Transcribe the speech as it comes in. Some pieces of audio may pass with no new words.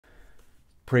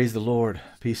Praise the Lord.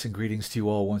 Peace and greetings to you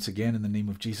all once again in the name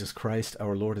of Jesus Christ,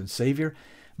 our Lord and Savior.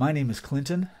 My name is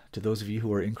Clinton. To those of you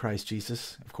who are in Christ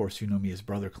Jesus, of course you know me as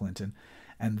Brother Clinton.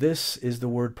 And this is the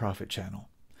Word Prophet Channel,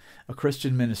 a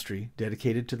Christian ministry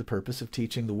dedicated to the purpose of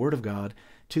teaching the Word of God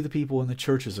to the people in the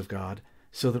churches of God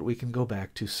so that we can go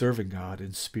back to serving God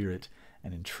in spirit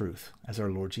and in truth, as our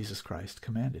Lord Jesus Christ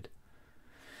commanded.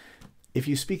 If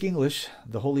you speak English,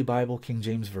 the Holy Bible, King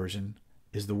James Version,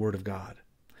 is the Word of God.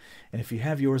 And if you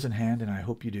have yours in hand, and I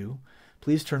hope you do,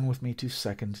 please turn with me to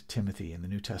 2 Timothy in the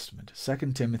New Testament.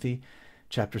 2 Timothy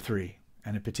chapter 3,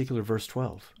 and in particular verse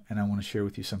 12. And I want to share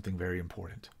with you something very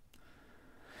important.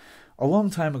 A long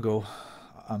time ago,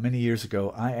 many years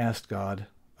ago, I asked God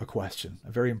a question,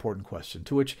 a very important question,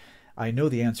 to which I know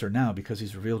the answer now because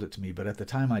He's revealed it to me, but at the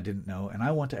time I didn't know, and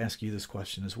I want to ask you this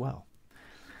question as well.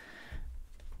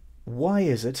 Why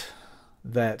is it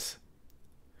that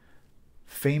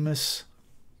famous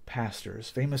pastors,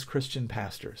 famous Christian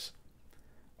pastors,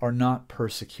 are not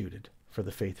persecuted for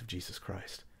the faith of Jesus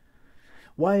Christ?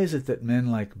 Why is it that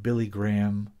men like Billy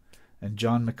Graham and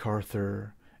John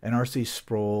MacArthur and R.C.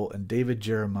 Sproul and David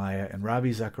Jeremiah and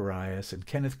Ravi Zacharias and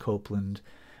Kenneth Copeland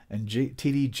and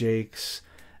T.D. Jakes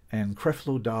and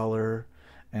Creflo Dollar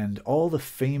and all the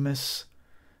famous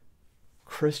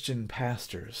Christian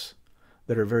pastors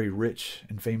that are very rich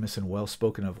and famous and well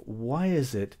spoken of, why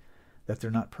is it that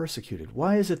they're not persecuted?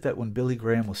 Why is it that when Billy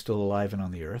Graham was still alive and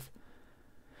on the earth,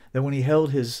 that when he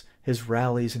held his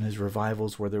rallies and his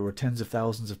revivals where there were tens of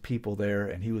thousands of people there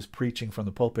and he was preaching from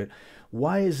the pulpit,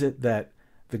 why is it that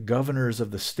the governors of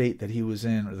the state that he was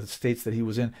in, or the states that he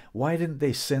was in, why didn't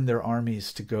they send their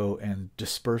armies to go and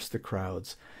disperse the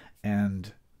crowds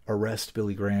and arrest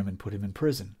Billy Graham and put him in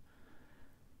prison?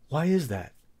 Why is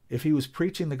that? If he was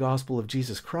preaching the gospel of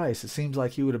Jesus Christ, it seems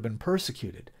like he would have been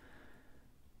persecuted.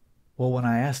 Well, when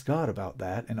I asked God about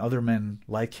that, and other men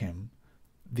like him,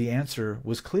 the answer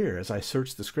was clear as I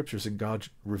searched the scriptures, and God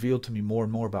revealed to me more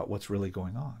and more about what's really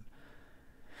going on.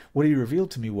 What He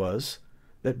revealed to me was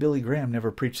that Billy Graham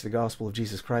never preached the gospel of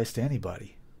Jesus Christ to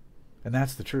anybody. And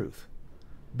that's the truth.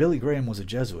 Billy Graham was a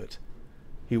Jesuit.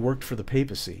 He worked for the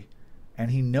papacy,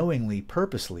 and he knowingly,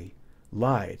 purposely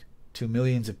lied to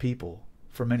millions of people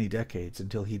for many decades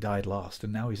until he died lost,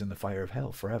 and now he's in the fire of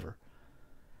hell forever.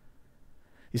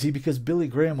 You see, because Billy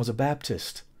Graham was a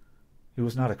Baptist, he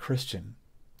was not a Christian.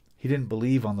 He didn't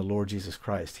believe on the Lord Jesus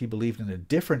Christ. He believed in a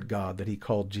different God that he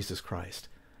called Jesus Christ.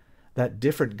 That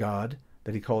different God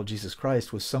that he called Jesus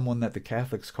Christ was someone that the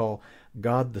Catholics call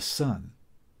God the Son,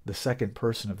 the second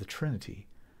person of the Trinity,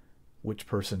 which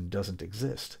person doesn't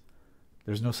exist.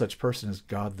 There's no such person as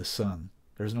God the Son.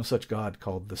 There's no such God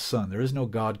called the Son. There is no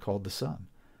God called the Son.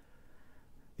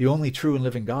 The only true and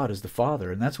living God is the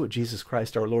Father, and that's what Jesus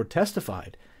Christ our Lord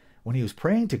testified when he was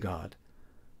praying to God.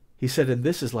 He said, "And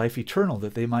this is life eternal,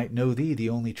 that they might know thee, the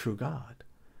only true God."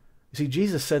 You see,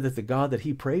 Jesus said that the God that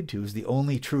he prayed to is the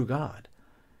only true God.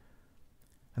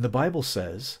 And the Bible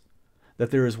says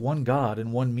that there is one God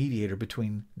and one mediator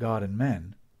between God and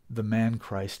men, the man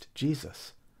Christ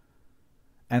Jesus,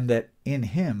 and that in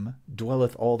him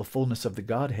dwelleth all the fullness of the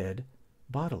Godhead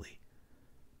bodily.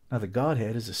 Now the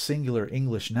Godhead is a singular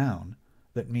English noun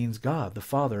that means God, the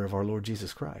Father of our Lord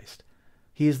Jesus Christ.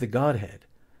 He is the Godhead.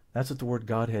 That's what the word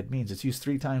Godhead means. It's used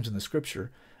 3 times in the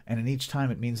Scripture, and in each time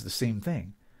it means the same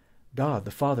thing. God,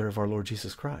 the Father of our Lord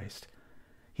Jesus Christ.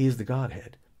 He is the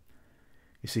Godhead.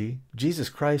 You see, Jesus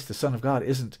Christ, the Son of God,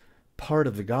 isn't part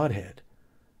of the Godhead.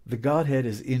 The Godhead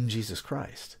is in Jesus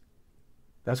Christ.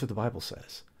 That's what the Bible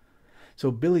says.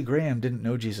 So Billy Graham didn't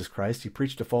know Jesus Christ. He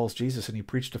preached a false Jesus, and he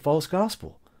preached a false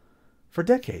gospel. For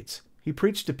decades, he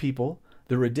preached to people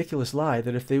the ridiculous lie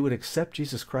that if they would accept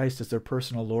Jesus Christ as their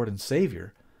personal Lord and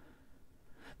Savior,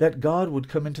 that God would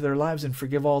come into their lives and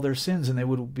forgive all their sins, and they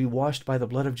would be washed by the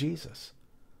blood of Jesus.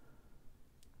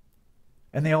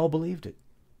 And they all believed it,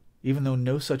 even though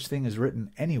no such thing is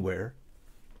written anywhere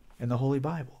in the Holy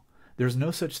Bible. There's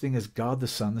no such thing as God the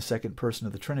Son, the second person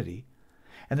of the Trinity,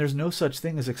 and there's no such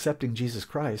thing as accepting Jesus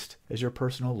Christ as your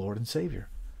personal Lord and Savior.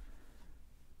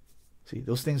 See,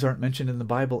 those things aren't mentioned in the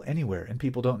Bible anywhere, and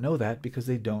people don't know that because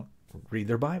they don't read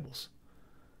their Bibles.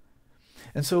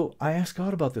 And so I asked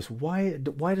God about this. Why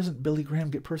doesn't Billy Graham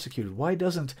get persecuted? Why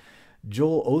doesn't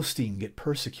Joel Osteen get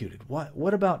persecuted?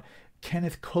 What about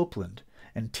Kenneth Copeland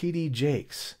and T.D.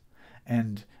 Jakes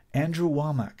and Andrew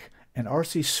Womack and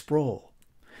R.C. Sproul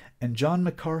and John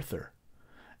MacArthur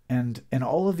and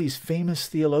all of these famous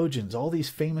theologians, all these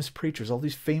famous preachers, all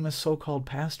these famous so-called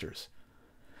pastors?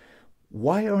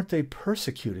 Why aren't they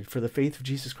persecuted for the faith of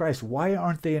Jesus Christ? Why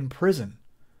aren't they in prison?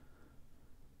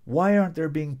 Why aren't they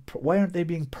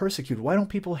being persecuted? Why don't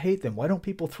people hate them? Why don't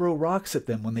people throw rocks at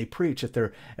them when they preach at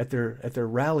their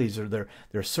rallies or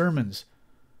their sermons?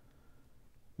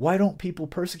 Why don't people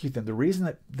persecute them? The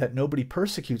reason that nobody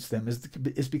persecutes them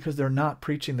is because they're not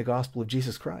preaching the gospel of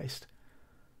Jesus Christ.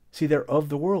 See, they're of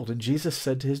the world. And Jesus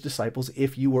said to his disciples,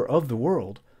 if you were of the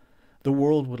world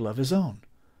would love his own.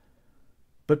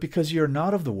 But because you're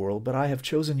not of the world, but I have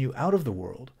chosen you out of the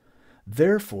world,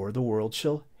 therefore the world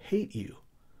shall hate you.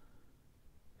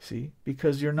 See,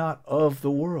 because you're not of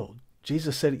the world.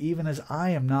 Jesus said, even as I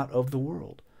am not of the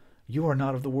world, you are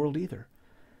not of the world either.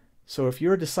 So if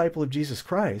you're a disciple of Jesus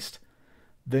Christ,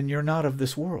 then you're not of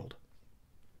this world.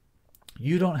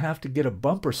 You don't have to get a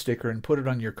bumper sticker and put it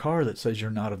on your car that says you're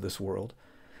not of this world.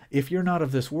 If you're not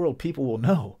of this world, people will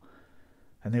know,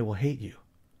 and they will hate you.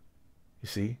 You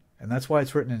see? And that's why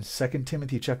it's written in 2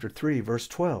 Timothy chapter 3, verse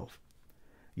 12.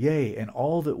 Yea, and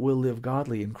all that will live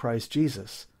godly in Christ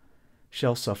Jesus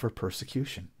shall suffer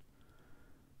persecution.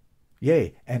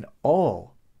 Yea, and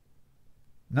all,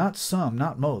 not some,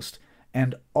 not most,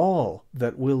 and all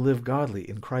that will live godly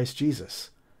in Christ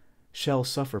Jesus shall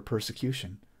suffer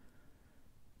persecution.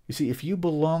 You see, if you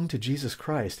belong to Jesus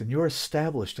Christ and you're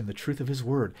established in the truth of his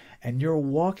word and you're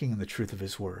walking in the truth of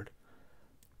his word,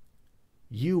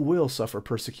 you will suffer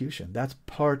persecution. That's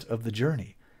part of the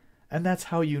journey. And that's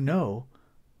how you know,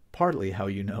 partly how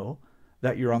you know,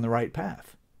 that you're on the right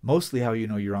path. Mostly how you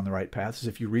know you're on the right path is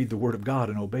if you read the word of God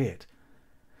and obey it.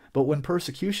 But when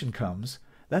persecution comes,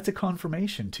 that's a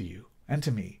confirmation to you and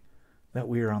to me that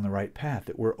we are on the right path,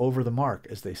 that we're over the mark,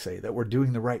 as they say, that we're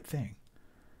doing the right thing.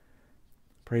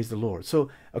 Praise the Lord. So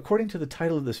according to the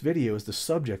title of this video is the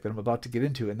subject that I'm about to get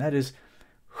into, and that is,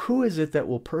 who is it that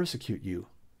will persecute you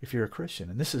if you're a Christian?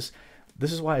 And this is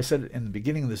why I said in the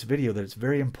beginning of this video that it's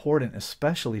very important,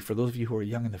 especially for those of you who are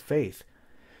young in the faith,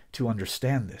 to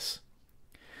understand this.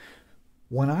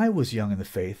 When I was young in the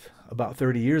faith, about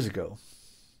 30 years ago,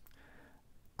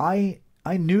 I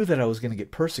knew that I was going to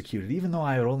get persecuted, even though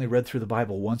I had only read through the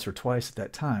Bible once or twice at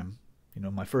that time. You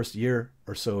know, my first year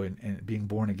or so in being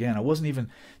born again. I wasn't even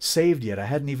saved yet. I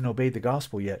hadn't even obeyed the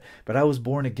gospel yet. But I was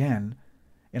born again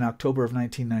in October of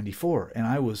 1994, and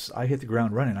I hit the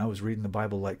ground running. I was reading the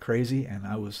Bible like crazy, and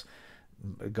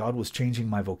God was changing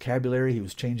my vocabulary. He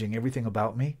was changing everything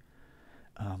about me.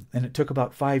 And it took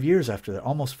about 5 years after that,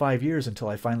 almost 5 years, until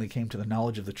I finally came to the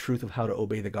knowledge of the truth of how to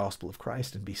obey the gospel of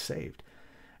Christ and be saved.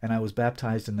 And I was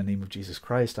baptized in the name of Jesus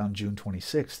Christ on June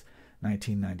 26th,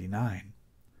 1999.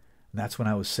 And that's when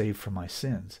I was saved from my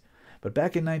sins. But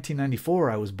back in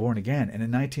 1994, I was born again. And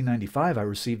in 1995, I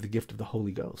received the gift of the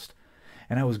Holy Ghost.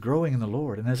 And I was growing in the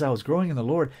Lord. And as I was growing in the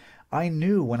Lord, I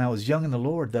knew when I was young in the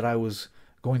Lord that I was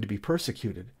going to be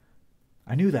persecuted.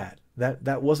 I knew that.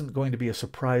 That wasn't going to be a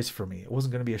surprise for me. It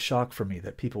wasn't going to be a shock for me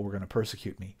that people were going to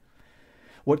persecute me.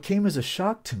 What came as a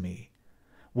shock to me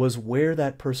was where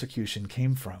that persecution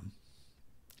came from.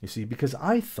 You see, because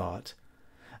I thought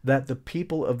that the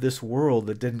people of this world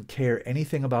that didn't care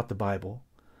anything about the Bible,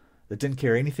 that didn't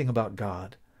care anything about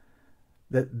God,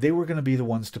 that they were going to be the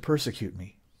ones to persecute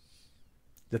me.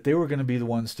 That they were going to be the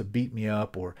ones to beat me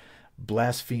up or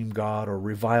blaspheme God or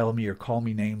revile me or call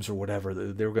me names or whatever.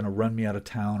 They were going to run me out of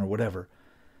town or whatever.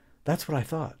 That's what I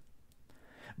thought.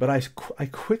 But I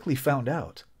quickly found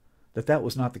out that that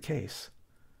was not the case.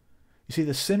 You see,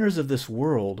 the sinners of this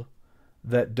world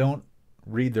that don't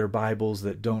read their Bibles,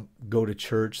 that don't go to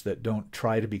church, that don't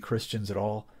try to be Christians at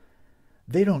all,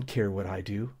 they don't care what I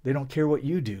do. They don't care what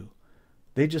you do.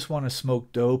 They just want to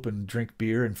smoke dope and drink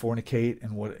beer and fornicate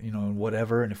and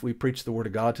whatever. And if we preach the word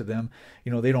of God to them,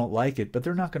 they don't like it, but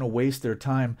they're not going to waste their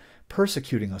time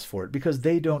persecuting us for it because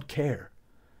they don't care.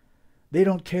 They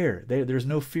don't care. There's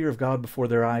no fear of God before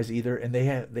their eyes either, and they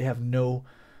have no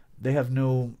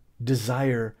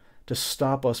desire to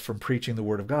stop us from preaching the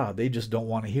word of God. They just don't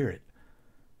want to hear it.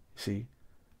 See,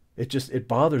 it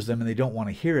bothers them, and they don't want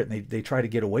to hear it, and they try to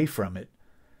get away from it.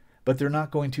 But they're not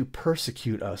going to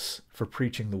persecute us for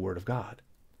preaching the word of God.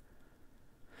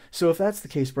 So if that's the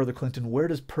case, Brother Clinton, where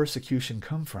does persecution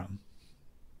come from?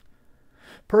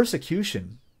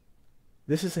 Persecution,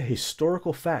 this is a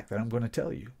historical fact that I'm going to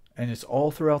tell you, and it's all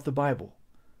throughout the Bible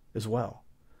as well.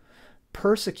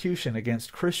 Persecution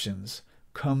against Christians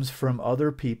comes from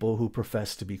other people who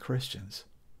profess to be Christians.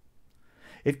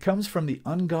 It comes from the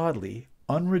ungodly,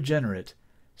 unregenerate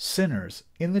sinners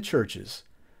in the churches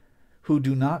who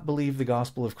do not believe the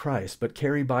gospel of Christ, but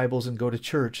carry Bibles and go to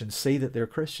church and say that they're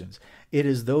Christians. It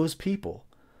is those people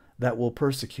that will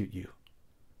persecute you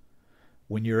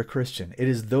when you're a Christian. It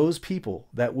is those people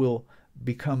that will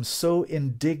become so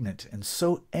indignant and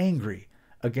so angry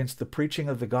against the preaching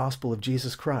of the gospel of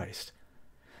Jesus Christ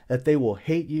that they will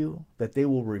hate you, that they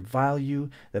will revile you,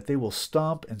 that they will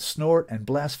stomp and snort and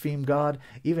blaspheme God.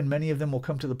 Even many of them will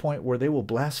come to the point where they will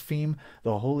blaspheme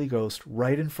the Holy Ghost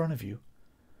right in front of you.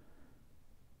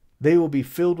 They will be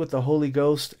filled with the Holy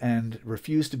Ghost and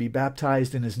refuse to be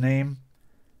baptized in His name.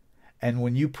 And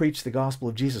when you preach the gospel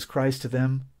of Jesus Christ to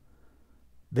them,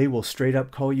 they will straight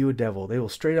up call you a devil. They will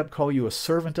straight up call you a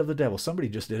servant of the devil. Somebody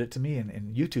just did it to me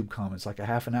in YouTube comments like a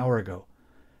half an hour ago.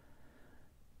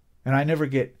 And I never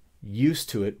get used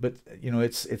to it, but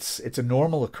it's a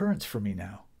normal occurrence for me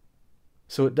now.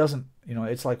 So it doesn't,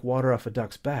 it's like water off a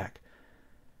duck's back.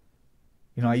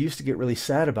 I used to get really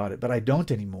sad about it, but I don't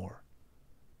anymore.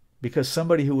 Because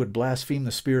somebody who would blaspheme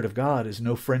the Spirit of God is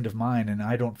no friend of mine, and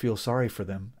I don't feel sorry for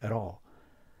them at all.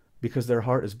 Because their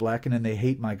heart is blackened and they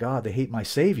hate my God, they hate my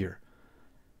Savior.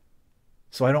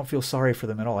 So I don't feel sorry for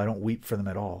them at all. I don't weep for them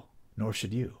at all, nor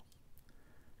should you.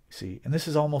 See, and this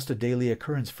is almost a daily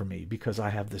occurrence for me because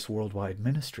I have this worldwide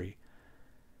ministry.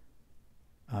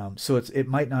 So it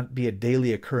might not be a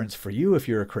daily occurrence for you if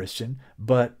you're a Christian,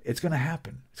 but it's going to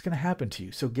happen. It's going to happen to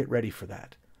you, so get ready for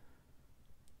that.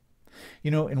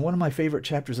 In one of my favorite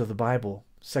chapters of the Bible,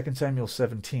 2 Samuel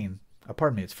 17,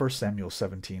 it's 1 Samuel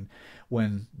 17,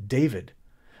 when David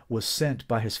was sent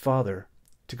by his father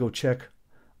to go check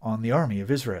on the army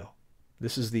of Israel.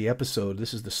 This is the episode,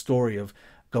 this is the story of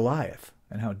Goliath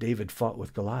and how David fought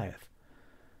with Goliath.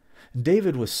 And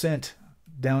David was sent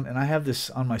down, and I have this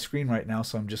on my screen right now,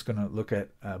 so I'm just going to look at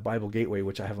Bible Gateway,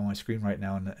 which I have on my screen right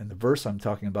now, and the verse I'm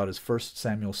talking about is 1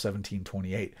 Samuel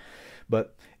 17:28.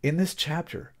 But in this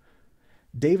chapter,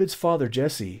 David's father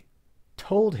Jesse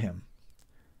told him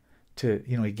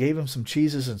he gave him some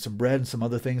cheeses and some bread and some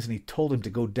other things, and he told him to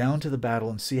go down to the battle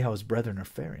and see how his brethren are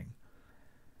faring.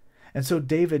 And so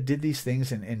David did these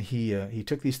things, and he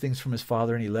took these things from his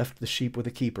father, and he left the sheep with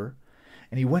a keeper,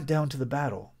 and he went down to the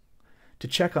battle to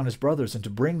check on his brothers and to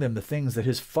bring them the things that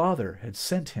his father had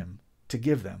sent him to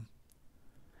give them.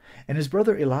 And his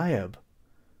brother Eliab,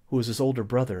 who was his older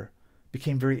brother,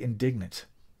 became very indignant.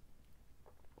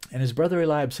 And his brother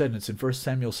Eliab said, and it's in 1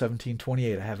 Samuel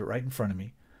 17:28, I have it right in front of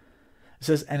me. It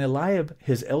says, "And Eliab,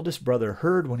 his eldest brother,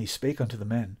 heard when he spake unto the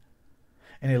men.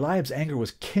 And Eliab's anger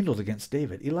was kindled against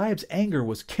David." Eliab's anger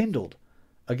was kindled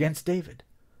against David.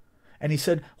 And he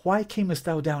said, "Why camest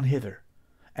thou down hither?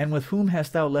 And with whom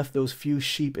hast thou left those few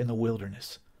sheep in the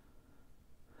wilderness?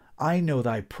 I know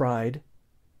thy pride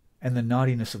and the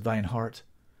naughtiness of thine heart,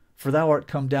 for thou art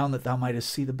come down that thou mightest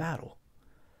see the battle."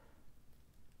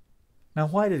 Now,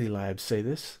 why did Eliab say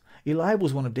this? Eliab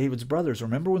was one of David's brothers.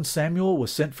 Remember when Samuel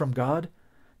was sent from God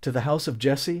to the house of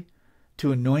Jesse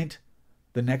to anoint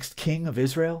the next king of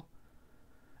Israel?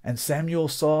 And Samuel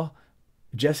saw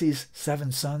Jesse's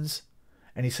 7 sons,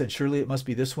 and he said, "Surely it must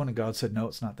be this one." And God said, "No,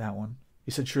 it's not that one."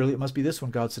 He said, "Surely it must be this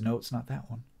one." God said, "No, it's not that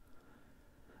one."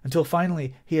 Until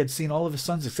finally he had seen all of his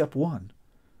sons except one.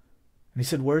 And he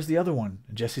said, "Where's the other one?"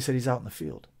 And Jesse said, "He's out in the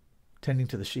field, tending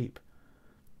to the sheep."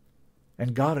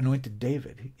 And God anointed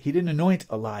David. He didn't anoint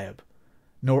Eliab,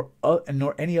 nor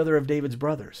any other of David's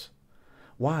brothers.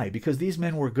 Why? Because these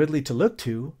men were goodly to look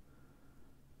to,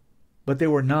 but they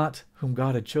were not whom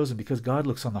God had chosen, because God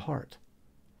looks on the heart.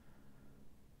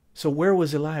 So where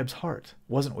was Eliab's heart?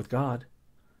 It wasn't with God.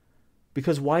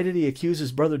 Because why did he accuse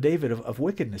his brother David of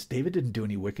wickedness? David didn't do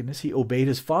any wickedness. He obeyed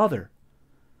his father.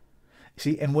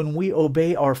 See, and when we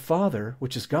obey our Father,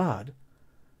 which is God,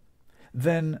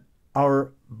 then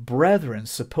our brethren,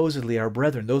 supposedly our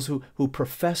brethren, those who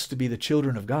profess to be the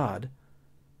children of God,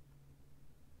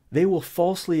 they will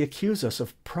falsely accuse us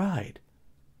of pride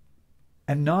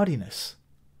and naughtiness.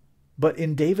 But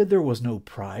in David there was no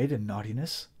pride and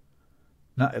naughtiness,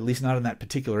 at least not in that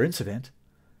particular incident.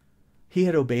 He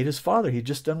had obeyed his father. He had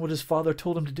just done what his father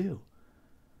told him to do.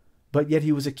 But yet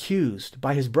he was accused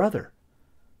by his brother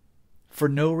for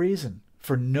no reason.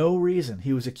 For no reason.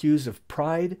 He was accused of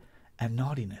pride and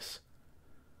naughtiness.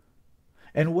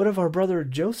 And what of our brother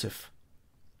Joseph,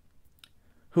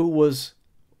 who was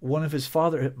one of his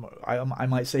father, I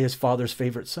might say his father's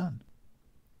favorite son?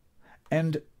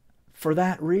 And for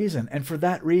that reason, and for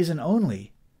that reason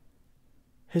only,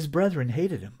 his brethren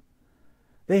hated him.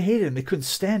 They hated him. They couldn't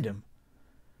stand him.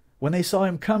 When they saw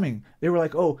him coming, they were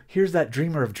like, "Oh, here's that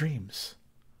dreamer of dreams."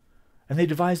 And they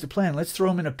devised a plan. Let's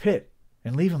throw him in a pit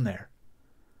and leave him there.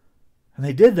 And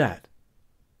they did that.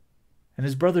 And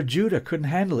his brother Judah couldn't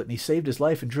handle it, and he saved his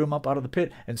life and drew him up out of the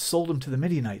pit and sold him to the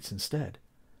Midianites instead.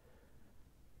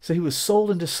 So he was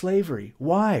sold into slavery.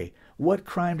 Why? What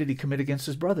crime did he commit against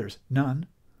his brothers? None.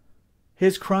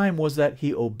 His crime was that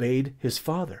he obeyed his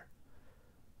father.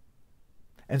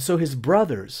 And so his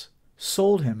brothers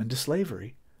sold him into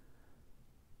slavery.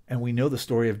 And we know the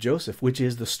story of Joseph, which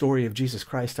is the story of Jesus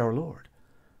Christ our Lord,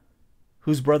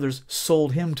 whose brothers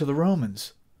sold him to the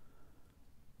Romans.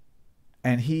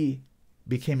 And he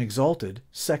became exalted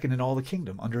second in all the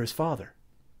kingdom under his father.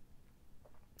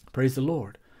 Praise the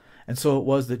Lord. And so it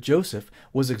was that Joseph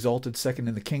was exalted second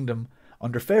in the kingdom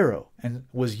under Pharaoh and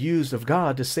was used of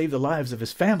God to save the lives of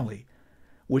his family,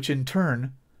 which in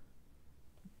turn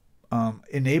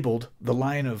enabled the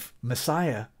line of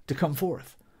Messiah to come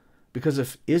forth. Because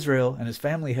if Israel and his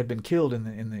family had been killed in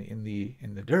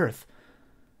the dearth,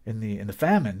 in the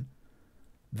famine,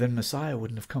 then Messiah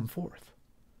wouldn't have come forth.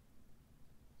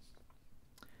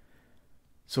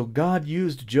 So God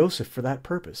used Joseph for that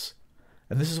purpose.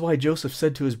 And this is why Joseph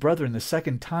said to his brethren the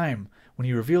second time when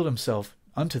he revealed himself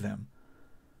unto them,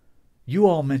 "You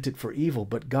all meant it for evil,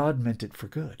 but God meant it for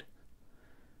good."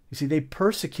 You see, they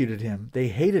persecuted him. They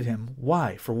hated him.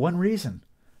 Why? For one reason.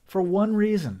 For one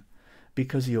reason.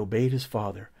 Because he obeyed his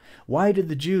father. Why did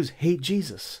the Jews hate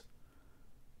Jesus?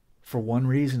 For one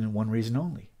reason and one reason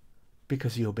only.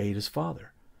 Because he obeyed his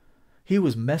father. He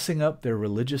was messing up their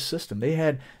religious system. They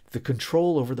had the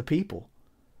control over the people.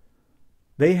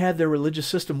 They had their religious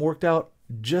system worked out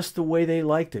just the way they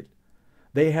liked it.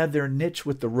 They had their niche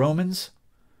with the Romans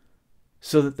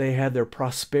so that they had their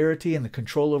prosperity and the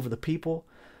control over the people.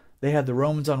 They had the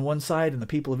Romans on one side and the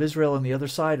people of Israel on the other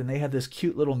side, and they had this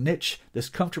cute little niche, this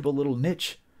comfortable little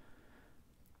niche,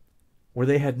 where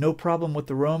they had no problem with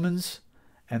the Romans,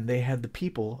 and they had the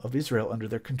people of Israel under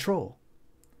their control.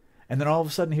 And then all of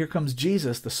a sudden here comes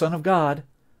Jesus, the Son of God,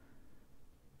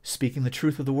 speaking the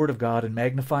truth of the Word of God and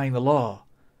magnifying the law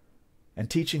and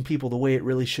teaching people the way it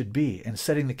really should be and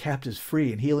setting the captives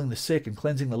free and healing the sick and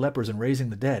cleansing the lepers and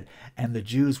raising the dead. And the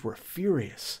Jews were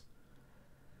furious.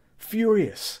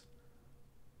 Furious.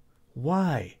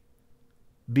 Why?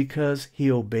 Because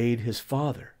he obeyed his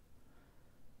father.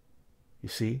 You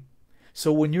see?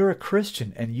 So when you're a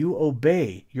Christian and you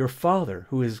obey your Father,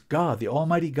 who is God, the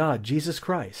Almighty God, Jesus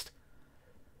Christ,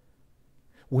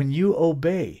 when you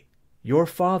obey your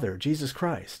Father, Jesus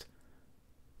Christ,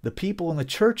 the people in the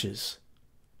churches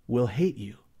will hate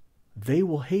you. They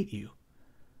will hate you.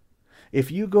 If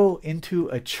you go into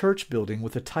a church building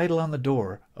with a title on the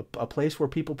door, a place where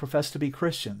people profess to be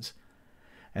Christians,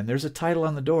 and there's a title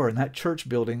on the door, and that church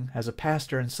building has a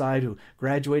pastor inside who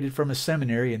graduated from a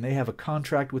seminary, and they have a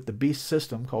contract with the beast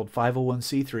system called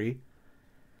 501c3.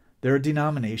 They're a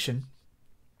denomination.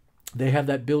 They have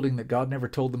that building that God never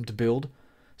told them to build,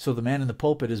 so the man in the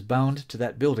pulpit is bound to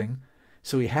that building,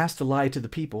 so he has to lie to the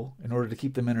people in order to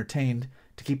keep them entertained,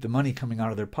 to keep the money coming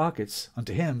out of their pockets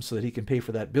unto him so that he can pay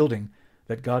for that building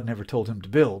that God never told him to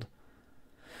build.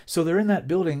 So they're in that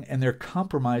building and they're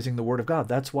compromising the Word of God.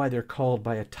 That's why they're called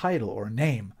by a title or a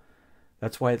name.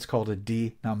 That's why it's called a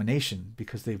denomination,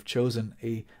 because they've chosen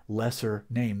a lesser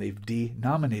name. They've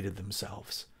denominated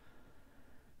themselves.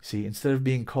 See, instead of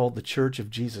being called the Church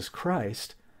of Jesus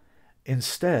Christ,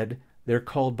 instead they're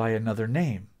called by another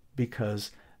name because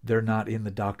they're not in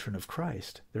the doctrine of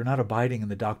Christ. They're not abiding in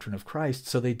the doctrine of Christ,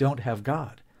 so they don't have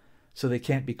God. So they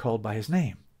can't be called by his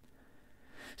name.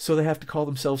 So they have to call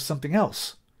themselves something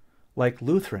else, like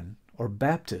Lutheran or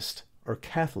Baptist or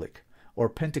Catholic or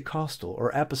Pentecostal or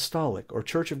Apostolic or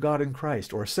Church of God in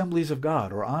Christ or Assemblies of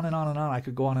God, or on and on and on. I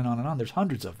could go on and on and on. There's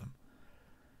hundreds of them.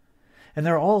 And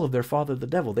they're all of their father the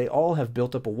devil. They all have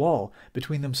built up a wall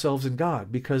between themselves and God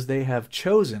because they have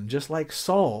chosen, just like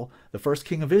Saul, the first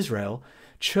king of Israel,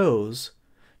 chose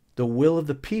the will of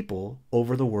the people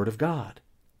over the Word of God.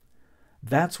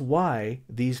 That's why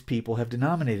these people have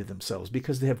denominated themselves,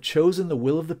 because they have chosen the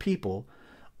will of the people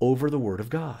over the Word of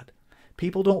God.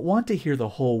 People don't want to hear the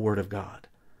whole Word of God.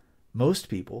 Most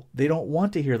people, they don't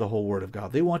want to hear the whole Word of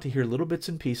God. They want to hear little bits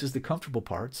and pieces, the comfortable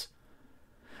parts,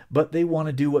 but they want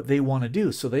to do what they want to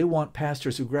do. So they want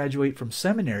pastors who graduate from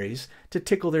seminaries to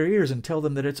tickle their ears and tell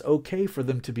them that it's okay for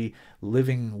them to be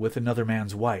living with another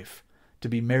man's wife, to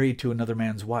be married to another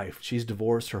man's wife. She's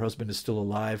divorced. Her husband is still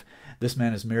alive. This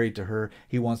man is married to her.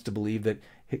 He wants to believe that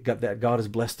God has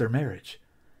blessed their marriage.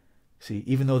 See,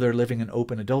 even though they're living in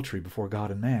open adultery before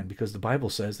God and man, because the Bible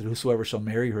says that whosoever shall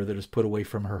marry her that is put away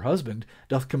from her husband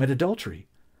doth commit adultery.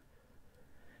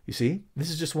 You see, this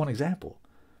is just one example.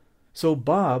 So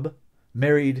Bob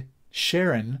married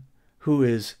Sharon, who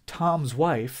is Tom's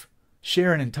wife.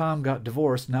 Sharon and Tom got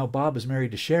divorced. Now Bob is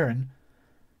married to Sharon.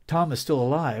 Tom is still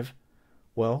alive.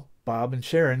 Well, Bob and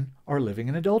Sharon are living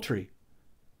in adultery.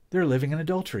 They're living in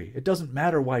adultery. It doesn't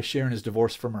matter why Sharon is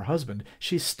divorced from her husband.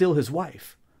 She's still his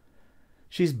wife.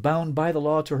 She's bound by the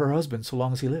law to her husband so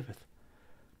long as he liveth.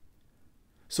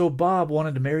 So Bob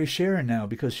wanted to marry Sharon now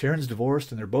because Sharon's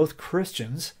divorced and they're both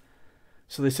Christians.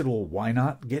 So they said, well, why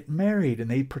not get married?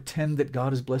 And they pretend that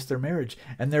God has blessed their marriage.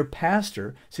 And their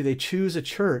pastor, see, they choose a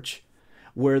church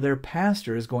where their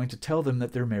pastor is going to tell them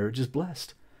that their marriage is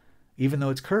blessed, even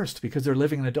though it's cursed because they're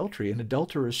living in adultery, and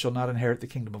adulterers shall not inherit the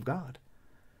kingdom of God.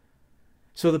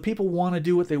 So the people want to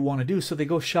do what they want to do, so they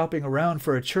go shopping around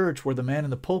for a church where the man in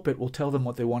the pulpit will tell them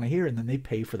what they want to hear, and then they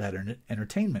pay for that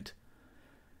entertainment.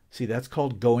 See, that's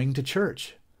called going to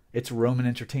church. It's Roman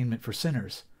entertainment for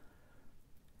sinners.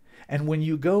 And when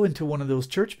you go into one of those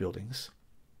church buildings,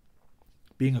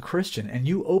 being a Christian, and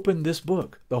you open this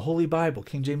book, the Holy Bible,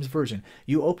 King James Version,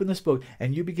 you open this book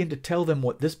and you begin to tell them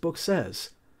what this book says,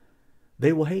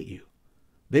 they will hate you.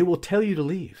 They will tell you to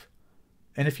leave.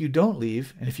 And if you don't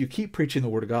leave, and if you keep preaching the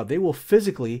Word of God, they will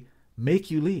physically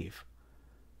make you leave.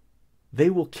 They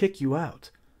will kick you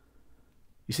out.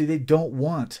 You see, they don't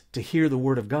want to hear the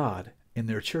Word of God in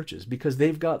their churches because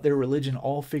they've got their religion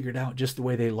all figured out just the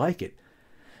way they like it.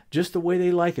 Just the way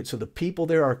they like it. So the people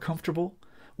there are comfortable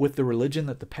with the religion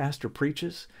that the pastor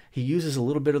preaches. He uses a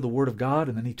little bit of the Word of God,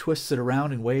 and then he twists it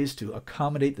around in ways to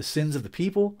accommodate the sins of the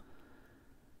people.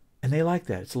 And they like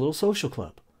that. It's a little social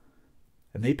club.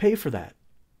 And they pay for that.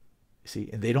 You see,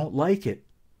 and they don't like it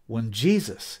when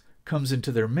Jesus comes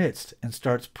into their midst and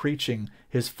starts preaching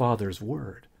his Father's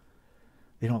word.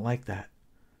 They don't like that.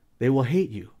 They will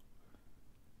hate you.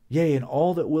 Yea, and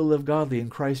all that will live godly in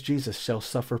Christ Jesus shall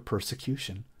suffer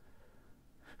persecution.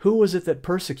 Who was it that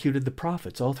persecuted the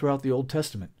prophets all throughout the Old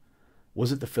Testament?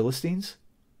 Was it the Philistines?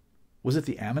 Was it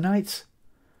the Ammonites?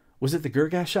 Was it the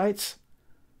Girgashites?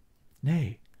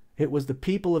 Nay, it was the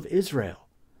people of Israel.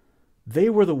 They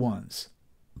were the ones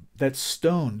that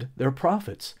stoned their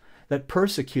prophets, that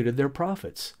persecuted their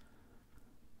prophets.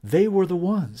 They were the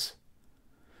ones.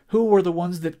 Who were the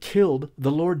ones that killed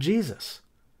the Lord Jesus?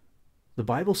 The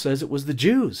Bible says it was the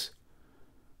Jews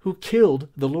who killed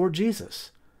the Lord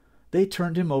Jesus. They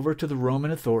turned him over to the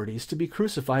Roman authorities to be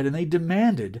crucified, and they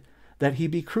demanded that he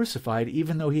be crucified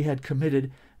even though he had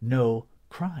committed no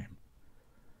crime.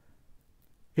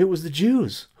 It was the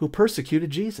Jews who persecuted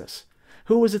Jesus.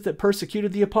 Who was it that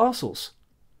persecuted the apostles?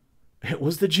 It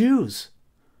was the Jews.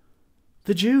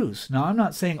 The Jews. Now, I'm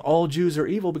not saying all Jews are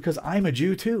evil because I'm a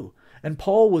Jew too. And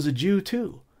Paul was a Jew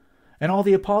too. And all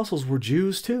the apostles were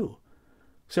Jews too.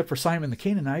 Except for Simon the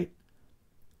Canaanite.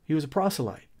 He was a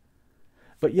proselyte.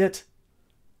 But yet,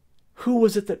 who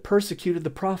was it that persecuted the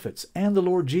prophets and the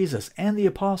Lord Jesus and the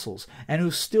apostles, and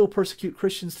who still persecute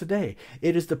Christians today?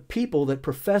 It is the people that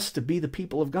profess to be the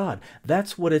people of God.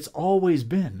 That's what it's always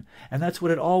been, and that's what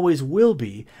it always will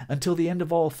be until the end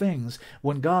of all things,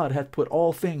 when God hath put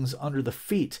all things under the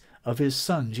feet of his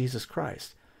Son, Jesus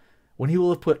Christ. When he will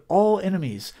have put all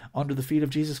enemies under the feet of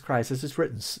Jesus Christ, as it's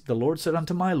written, the Lord said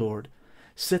unto my Lord,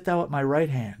 sit thou at my right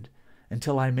hand,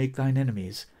 until I make thine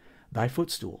enemies thy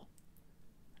footstool.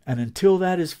 And until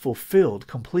that is fulfilled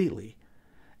completely,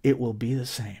 it will be the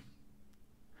same.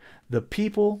 The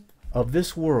people of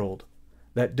this world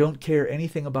that don't care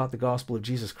anything about the gospel of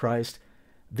Jesus Christ,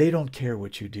 they don't care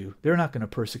what you do. They're not going to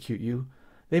persecute you.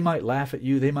 They might laugh at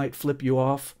you. They might flip you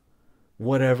off,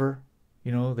 whatever.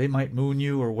 They might moon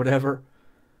you or whatever.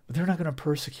 But they're not going to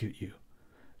persecute you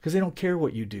because they don't care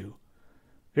what you do.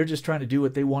 They're just trying to do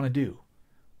what they want to do.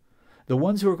 The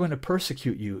ones who are going to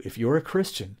persecute you, if you're a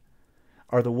Christian,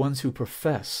 are the ones who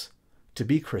profess to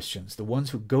be Christians, the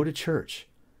ones who go to church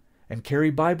and carry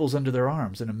Bibles under their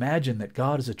arms and imagine that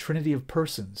God is a trinity of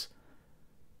persons.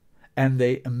 And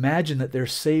they imagine that they're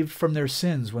saved from their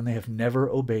sins when they have never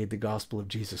obeyed the gospel of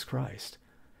Jesus Christ.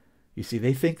 You see,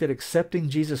 they think that accepting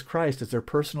Jesus Christ as their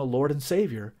personal Lord and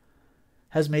Savior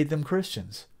has made them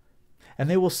Christians. And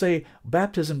they will say,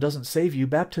 baptism doesn't save you,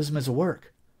 baptism is a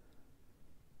work.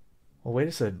 Well, wait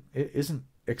a second. Isn't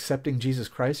accepting Jesus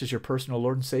Christ as your personal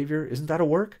Lord and Savior, isn't that a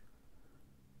work?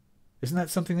 Isn't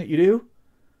that something that you do?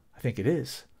 I think it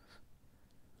is.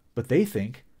 But they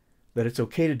think that it's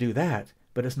okay to do that,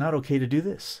 but it's not okay to do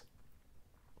this.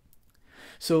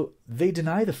 So they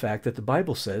deny the fact that the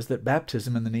Bible says that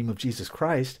baptism in the name of Jesus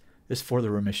Christ is for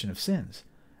the remission of sins,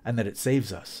 and that it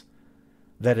saves us,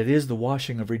 that it is the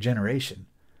washing of regeneration,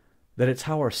 that it's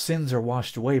how our sins are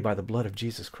washed away by the blood of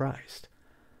Jesus Christ.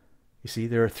 You see,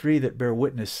 there are three that bear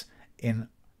witness in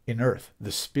earth.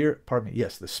 The Spirit,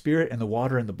 the Spirit and the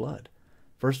water and the blood.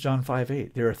 1 John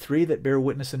 5:8. There are three that bear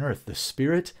witness in earth. The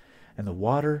Spirit and the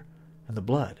water and the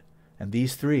blood. And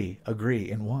these three agree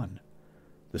in one.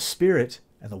 The Spirit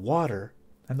and the water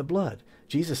and the blood.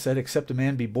 Jesus said, except a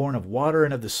man be born of water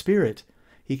and of the Spirit,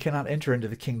 he cannot enter into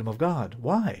the kingdom of God.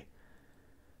 Why?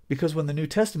 Because when the New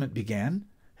Testament began,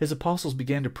 his apostles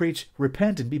began to preach,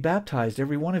 repent and be baptized,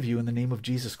 every one of you, in the name of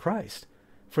Jesus Christ,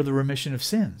 for the remission of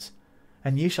sins.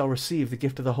 and ye shall receive the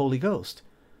gift of the Holy Ghost.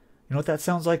 You know what that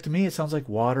sounds like to me? It sounds like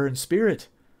water and spirit.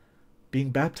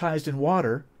 Being baptized in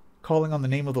water, calling on the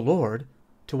name of the Lord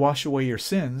to wash away your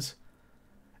sins,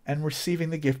 and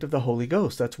receiving the gift of the Holy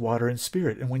Ghost. That's water and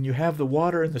spirit. And when you have the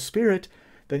water and the spirit,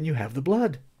 then you have the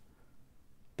blood.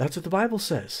 That's what the Bible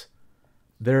says.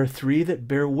 There are three that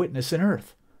bear witness in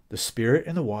earth: the spirit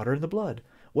and the water and the blood.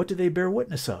 What do they bear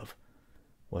witness of?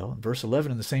 Well, in verse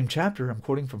 11 in the same chapter, I'm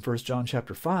quoting from 1 John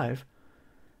chapter 5,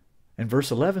 and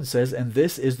verse 11 says, "And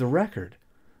this is the record,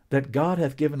 that God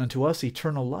hath given unto us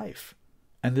eternal life,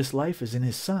 and this life is in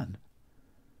his Son."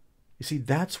 You see,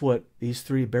 that's what these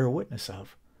three bear witness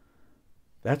of.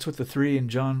 That's what the three in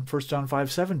 1 John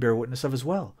 5:7 bear witness of as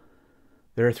well.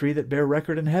 There are three that bear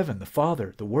record in heaven: the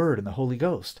Father, the Word, and the Holy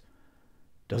Ghost.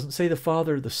 It doesn't say the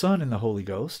Father, the Son, and the Holy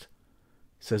Ghost.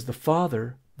 It says the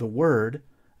Father, the Word,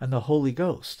 and the Holy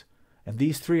Ghost. And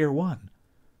these three are one.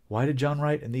 Why did John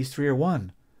write, "And these three are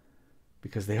one"?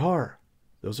 Because they are.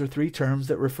 Those are three terms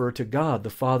that refer to God,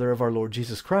 the Father of our Lord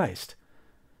Jesus Christ.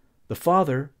 The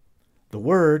Father, the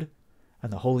Word,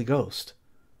 and the Holy Ghost.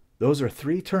 Those are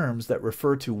three terms that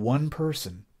refer to one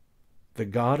person, the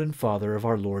God and Father of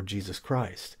our Lord Jesus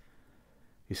Christ.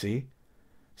 You see?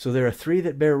 So there are three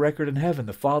that bear record in heaven: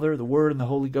 the Father, the Word, and the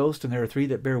Holy Ghost. And there are three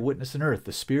that bear witness in earth: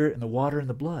 the Spirit, and the water, and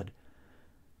the blood.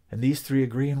 And these three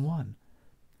agree in one.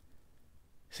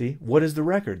 See, what is the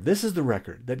record? This is the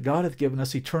record, that God hath given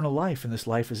us eternal life, and this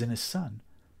life is in his Son.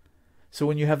 So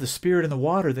when you have the Spirit and the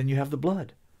water, then you have the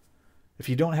blood. If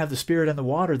you don't have the Spirit and the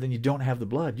water, then you don't have the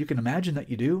blood. You can imagine that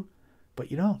you do,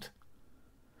 but you don't.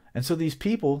 And so these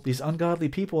people, these ungodly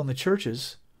people in the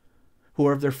churches, who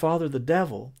are of their father the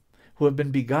devil, who have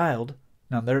been beguiled.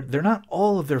 Now they're not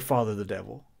all of their father the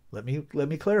devil. Let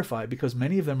me clarify, because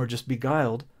many of them are just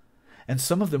beguiled, and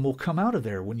some of them will come out of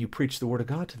there when you preach the Word of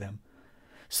God to them.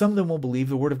 Some of them will believe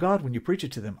the Word of God when you preach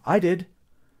it to them. I did,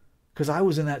 because I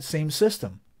was in that same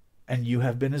system, and you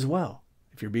have been as well.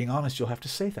 If you're being honest, you'll have to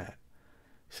say that.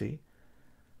 See?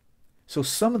 So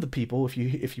some of the people, if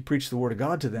you preach the Word of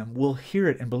God to them, will hear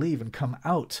it and believe and come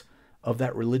out of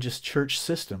that religious church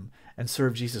system and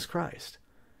serve Jesus Christ.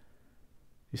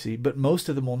 You see, but most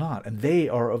of them will not, and they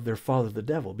are of their father the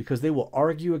devil, because they will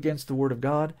argue against the Word of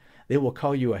God. They will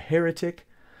call you a heretic.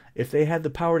 If they had the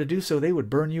power to do so, they would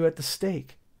burn you at the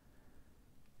stake.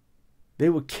 They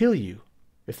would kill you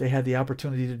if they had the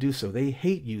opportunity to do so. They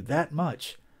hate you that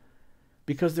much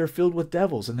because they're filled with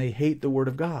devils and they hate the Word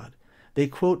of God. They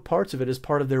quote parts of it as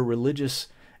part of their religious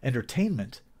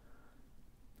entertainment,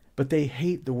 but they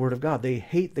hate the Word of God. They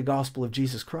hate the gospel of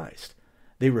Jesus Christ.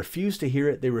 They refuse to hear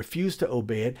it. They refuse to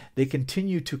obey it. They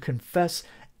continue to confess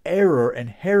error and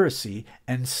heresy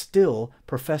and still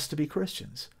profess to be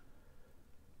Christians.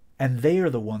 And they are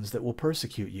the ones that will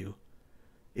persecute you.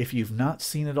 If you've not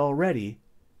seen it already,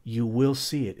 you will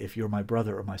see it if you're my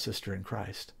brother or my sister in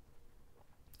Christ.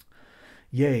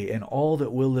 Yea, and all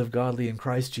that will live godly in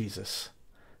Christ Jesus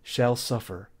shall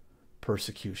suffer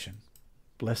persecution.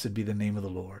 Blessed be the name of the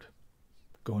Lord.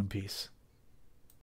 Go in peace.